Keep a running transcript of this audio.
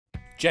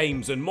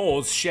James and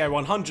Moores share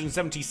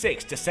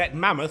 176 to set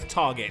mammoth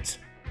target.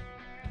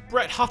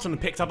 Brett Hutton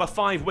picked up a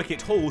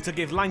 5-wicket haul to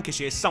give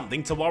Lancashire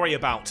something to worry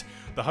about.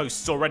 The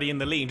hosts already in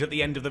the lead at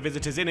the end of the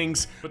visitors'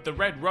 innings, but the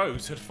Red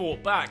Rose had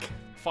fought back.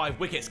 5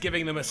 wickets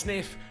giving them a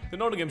sniff, the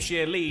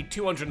Nottinghamshire lead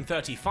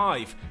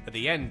 235 at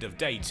the end of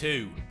day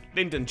 2.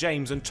 Lyndon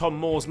James and Tom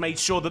Moores made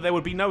sure that there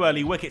would be no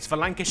early wickets for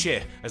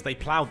Lancashire as they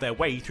ploughed their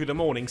way through the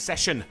morning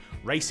session,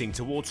 racing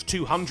towards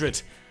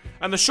 200.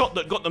 And the shot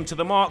that got them to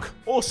the mark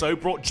also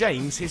brought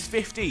James his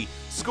 50,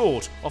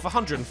 scored off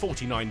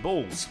 149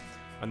 balls.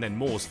 And then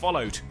Moores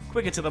followed,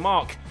 quicker to the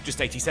mark,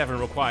 just 87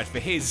 required for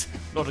his.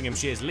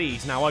 Nottinghamshire's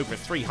lead now over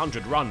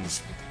 300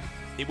 runs.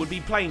 It would be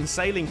plain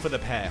sailing for the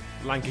pair,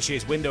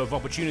 Lancashire's window of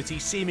opportunity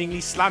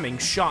seemingly slamming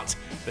shut,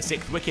 the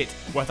 6th wicket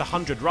worth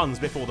 100 runs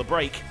before the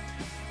break.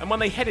 And when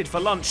they headed for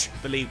lunch,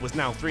 the lead was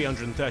now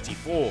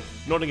 334,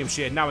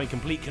 Nottinghamshire now in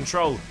complete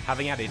control,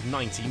 having added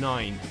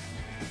 99.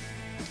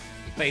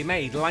 They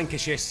made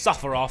Lancashire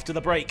suffer after the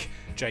break.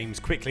 James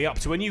quickly up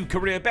to a new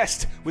career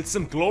best with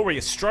some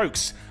glorious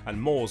strokes, and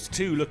Moores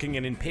too looking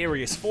in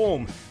imperious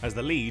form as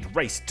the lead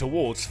raced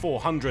towards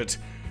 400.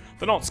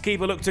 The Notts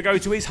keeper looked to go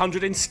to his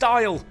 100 in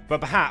style, but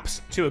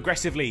perhaps too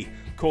aggressively.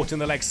 Caught in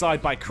the leg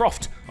side by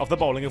Croft off the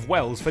bowling of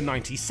Wells for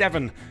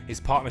 97, his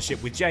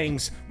partnership with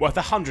James worth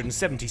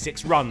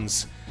 176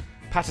 runs.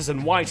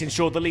 Patterson-White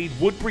ensured the lead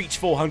would breach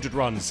 400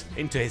 runs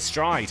into his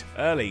stride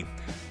early.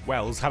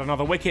 Wells had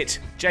another wicket,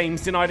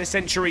 James denied a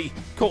century,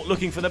 caught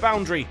looking for the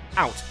boundary,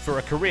 out for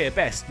a career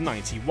best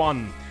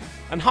 91.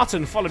 And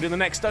Hutton followed in the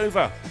next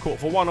over, caught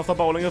for 1 off the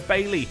bowling of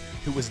Bailey,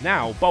 who was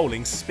now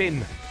bowling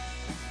spin.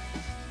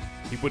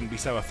 He wouldn't be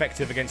so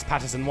effective against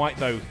Patterson-White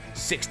though,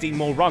 16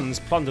 more runs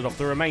plundered off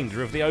the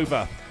remainder of the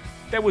over.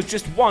 There was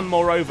just 1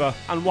 more over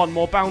and 1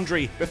 more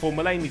boundary before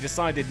Mullaney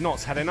decided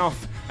Notts had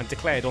enough and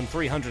declared on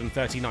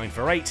 339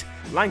 for 8.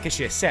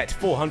 Lancashire set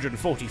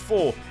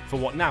 444 for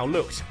what now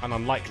looked an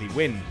unlikely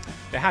win.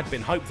 There had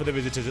been hope for the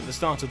visitors at the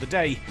start of the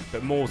day,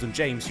 but Moores and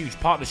James' huge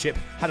partnership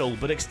had all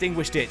but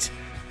extinguished it.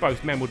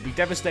 Both men would be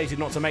devastated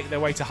not to make their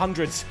way to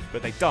hundreds,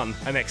 but they'd done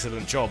an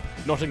excellent job.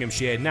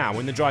 Nottinghamshire now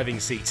in the driving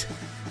seat.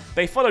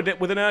 They followed it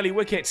with an early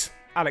wicket.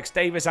 Alex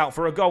Davis out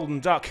for a golden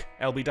duck,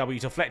 LBW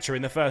to Fletcher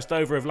in the first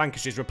over of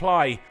Lancashire's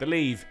reply, the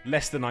leave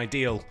less than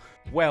ideal.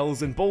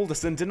 Wells and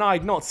Balderson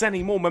denied Notts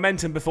any more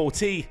momentum before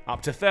tea,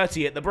 up to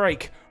 30 at the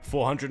break,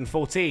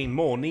 414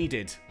 more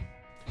needed.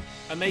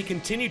 And they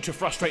continued to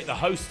frustrate the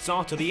hosts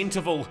after the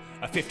interval,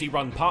 a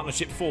 50-run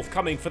partnership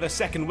forthcoming for the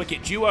 2nd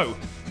wicket duo.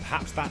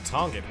 Perhaps that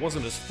target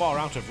wasn't as far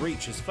out of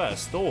reach as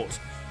first thought.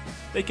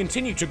 They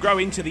continued to grow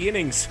into the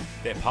innings,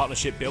 their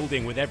partnership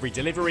building with every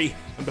delivery,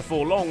 and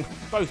before long,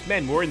 both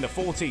men were in the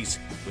 40s.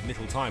 With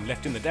little time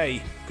left in the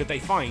day, could they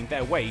find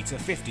their way to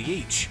 50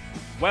 each?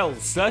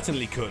 Wells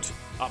certainly could,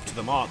 up to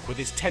the mark with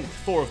his 10th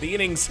 4 of the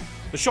innings,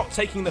 the shot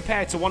taking the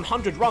pair to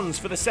 100 runs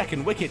for the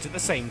 2nd wicket at the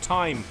same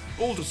time.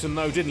 Balderson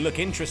though didn't look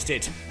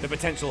interested, the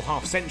potential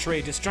half-century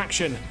a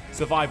distraction,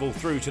 survival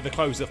through to the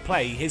close of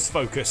play his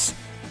focus.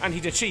 And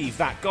he'd achieved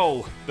that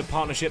goal, the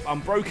partnership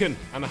unbroken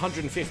and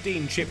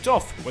 115 chipped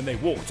off when they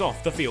walked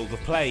off the field of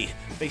play.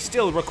 They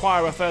still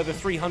require a further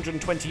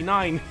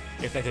 329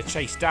 if they're to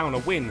chase down a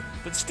win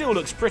that still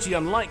looks pretty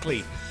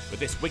unlikely, but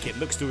this wicket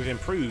looks to have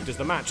improved as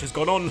the match has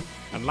gone on,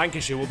 and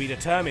Lancashire will be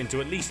determined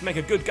to at least make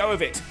a good go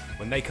of it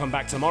when they come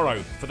back tomorrow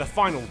for the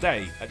final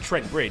day at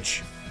Trent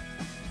Bridge.